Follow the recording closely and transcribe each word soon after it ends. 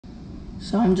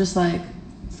So I'm just like,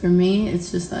 for me,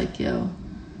 it's just like, yo,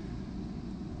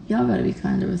 y'all gotta be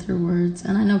kinder with your words.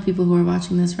 And I know people who are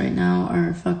watching this right now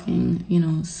are fucking, you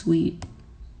know, sweet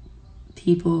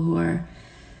people who are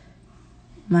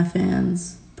my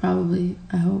fans, probably,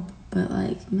 I hope. But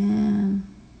like, man,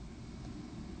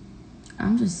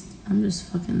 I'm just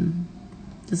fucking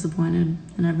disappointed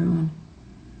in everyone.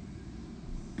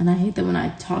 And I hate that when I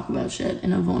talk about shit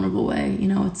in a vulnerable way, you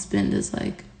know, it's spinned as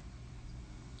like,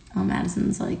 oh,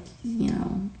 Madison's like, you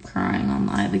know, crying on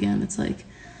live again. It's like,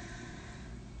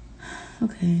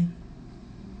 okay,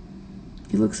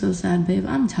 you look so sad, babe.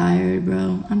 I'm tired,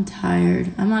 bro. I'm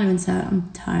tired. I'm not even sad.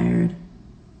 I'm tired.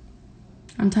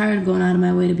 I'm tired of going out of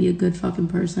my way to be a good fucking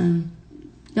person.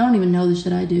 Y'all don't even know the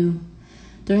shit I do.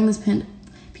 During this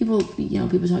people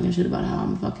talking shit about how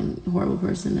I'm a fucking horrible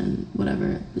person and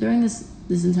whatever. During this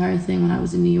entire thing when I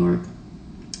was in New York,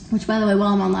 which, by the way, while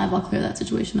I'm on live, I'll clear that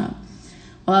situation up.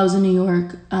 While I was in New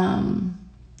York,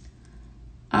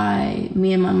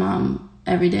 me and my mom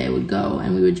every day would go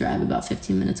and we would drive about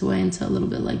 15 minutes away into a little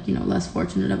bit like, you know, less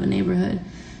fortunate of a neighborhood.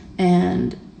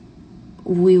 And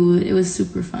it was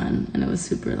super fun and it was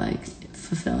super like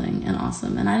fulfilling and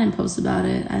awesome. And I didn't post about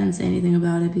it. I didn't say anything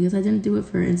about it because I didn't do it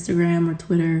for Instagram or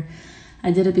Twitter.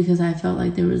 I did it because I felt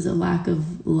like there was a lack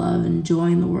of love and joy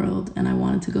in the world and I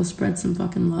wanted to go spread some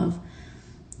fucking love.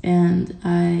 And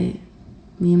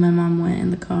me and my mom went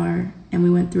in the car and we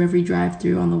went through every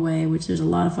drive-through on the way, which there's a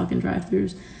lot of fucking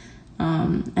drive-throughs.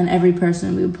 And every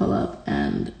person we would pull up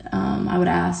and I would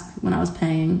ask when I was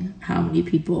paying how many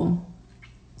people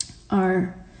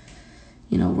are,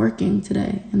 you know, working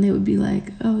today. And they would be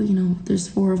like, oh, you know, there's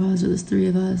 4 of us or there's 3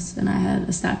 of us. And I had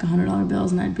a stack of $100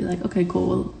 bills and I'd be like, okay, cool,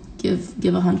 we'll give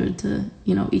 100 to,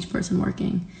 you know, each person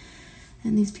working.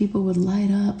 And these people would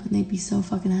light up and they'd be so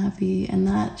fucking happy. And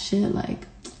that shit, like,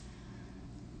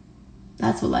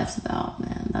 that's what life's about,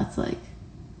 man. That's like,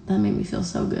 that made me feel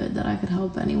so good that I could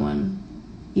help anyone,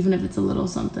 even if it's a little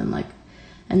something. Like,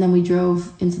 and then we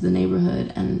drove into the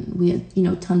neighborhood and we had, you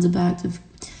know, tons of bags of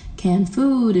canned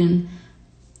food and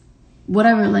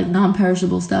whatever, like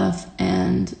non-perishable stuff.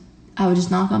 And I would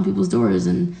just knock on people's doors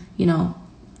and, you know,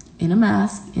 in a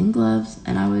mask, in gloves,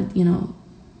 and I would, you know,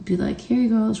 be like, here you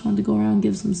go, I just wanted to go around and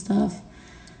give some stuff.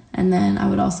 And then I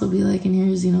would also be like, and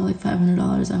here's, you know, like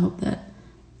 $500. I hope that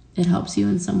it helps you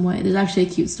in some way. There's actually a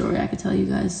cute story I could tell you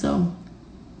guys. So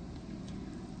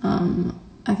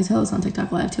I could tell this on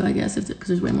TikTok Live too, I guess, because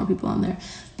there's way more people on there.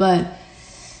 But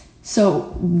so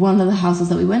one of the houses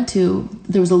that we went to,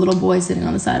 there was a little boy sitting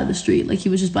on the side of the street. Like, he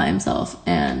was just by himself.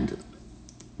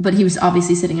 But he was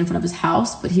obviously sitting in front of his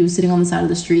house, but he was sitting on the side of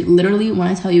the street. Literally, when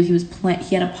I tell you,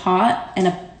 he had a pot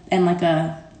and like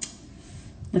a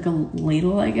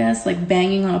ladle, I guess, like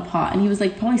banging on a pot. And he was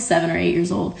like probably 7 or 8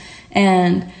 years old.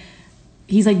 And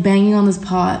he's like banging on this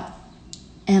pot.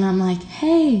 And I'm like,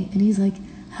 hey. And he's like,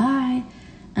 hi.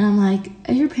 And I'm like,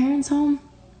 are your parents home?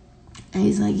 And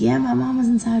he's like, yeah, my mom is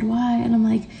inside. Why? And I'm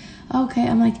like, okay.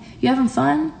 I'm like, you having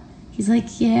fun? He's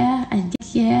like, yeah,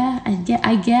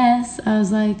 I guess. I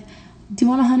was like, do you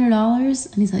want $100?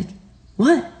 And he's like,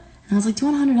 what? And I was like, do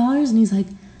you want $100? And he's like,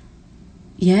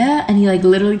 yeah. And he like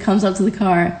literally comes up to the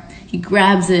car. He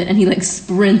grabs it and he like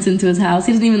sprints into his house.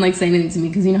 He doesn't even like say anything to me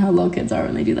because you know how little kids are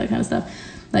when they do that kind of stuff.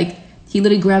 Like, he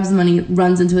literally grabs the money,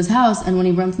 runs into his house. And when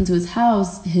he runs into his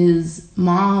house, his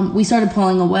mom, we started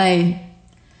pulling away.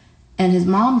 And his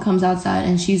mom comes outside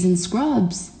and she's in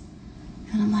scrubs.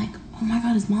 And I'm like, oh my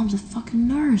God, his mom's a fucking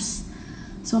nurse.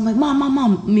 So I'm like, mom.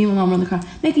 Me and my mom run the car.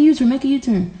 Make a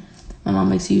U-turn. My mom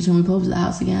makes a U-turn. We pull up to the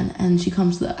house again. And she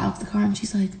comes out to the car and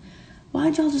she's like,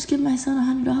 why'd y'all just give my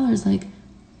son $100? Like,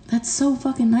 that's so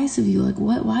fucking nice of you. Like,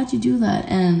 why'd you do that?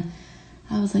 And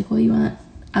I was like,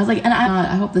 and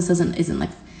I hope this isn't like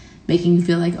making you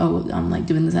feel like, oh, I'm like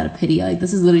doing this out of pity. Like,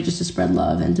 this is literally just to spread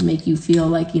love and to make you feel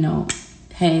like, you know,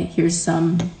 hey, here's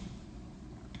some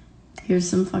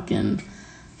fucking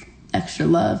extra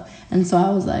love. And so I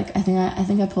was like, I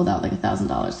think I pulled out like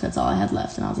 $1,000. That's all I had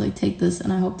left. And I was like, take this,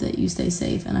 and I hope that you stay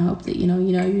safe, and I hope that you know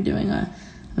you're doing a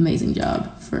amazing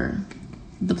job for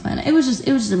the planet. It was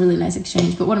just a really nice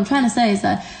exchange. But what I'm trying to say is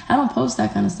that I don't post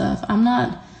that kind of stuff. I'm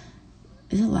not.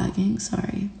 Is it lagging?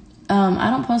 Sorry. I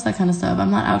don't post that kind of stuff.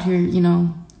 I'm not out here, you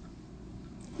know,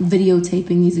 videotaping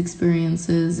these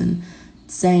experiences and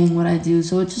saying what I do.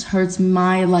 So it just hurts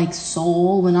my like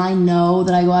soul when I know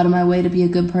that I go out of my way to be a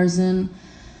good person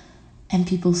and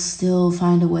people still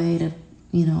find a way to,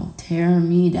 you know, tear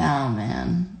me down,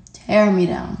 man. Tear me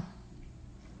down.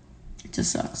 It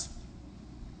just sucks.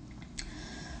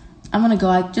 I'm gonna go.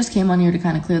 I just came on here to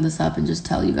kind of clear this up and just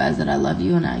tell you guys that I love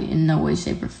you, and I, in no way,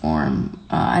 shape, or form,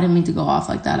 I didn't mean to go off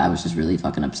like that. I was just really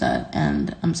fucking upset,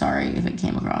 and I'm sorry if it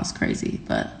came across crazy,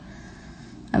 but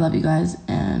I love you guys,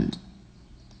 and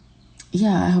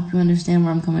yeah, I hope you understand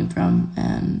where I'm coming from,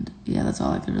 and yeah, that's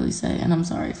all I could really say, and I'm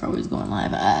sorry for always going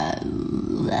live.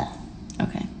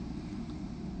 Okay.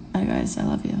 Bye, guys. I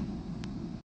love you.